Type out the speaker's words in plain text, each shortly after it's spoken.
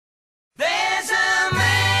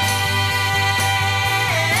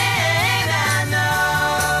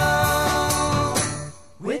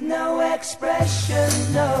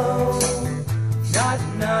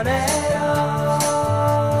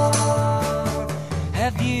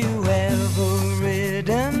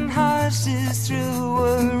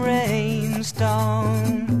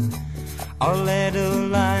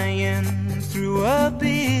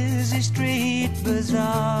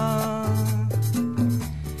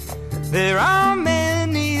There are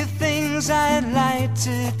many things I'd like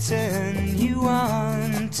to turn you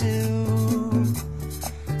on to,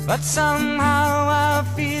 but somehow I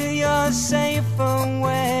feel you're safer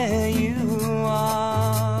where you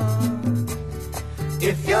are.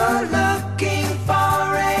 If you're looking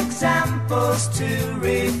for examples to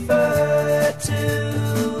refer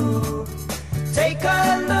to, take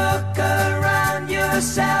a look around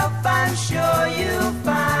yourself, I'm sure you'll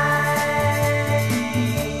find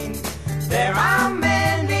there are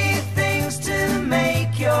many things to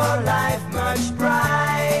make your life much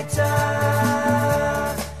brighter,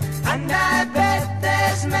 and I bet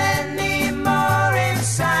there's many more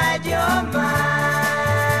inside your mind.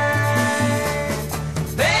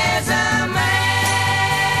 There's a man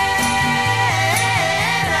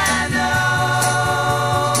I know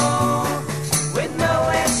with no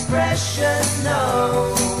expression,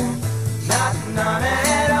 no, not none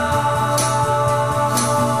at all.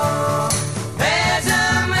 There's a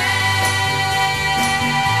man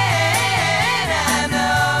I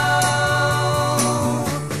know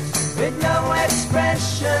with no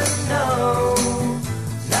expression, no,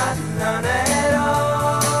 not none at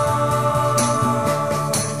all.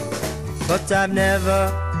 But I've never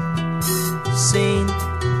seen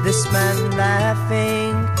this man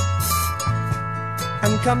laughing,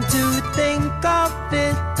 and come to think of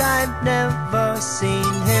it, I've never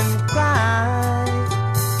seen him cry.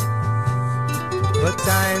 But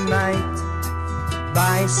I might,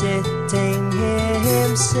 by sitting hear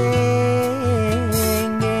him singing.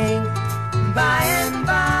 By and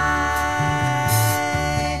by,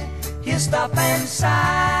 he'll stop and sigh.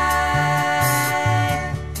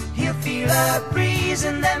 He'll feel a breeze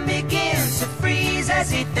and then begin to freeze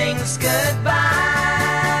as he thinks goodbye.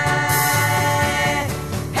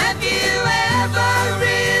 Have you ever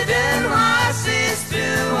ridden horses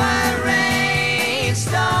through a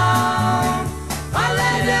rainstorm, or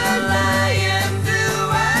led a lion through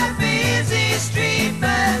a busy street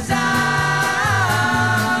bazaar?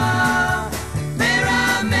 There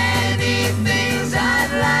are many things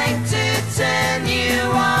I'd like to turn you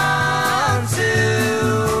on to,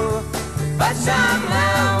 but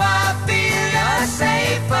somehow I feel you're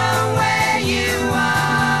safer where you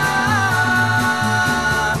are.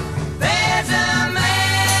 There's a man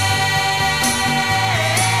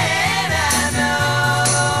I know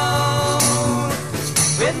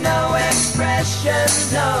with no expression,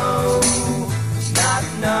 no, not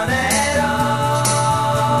none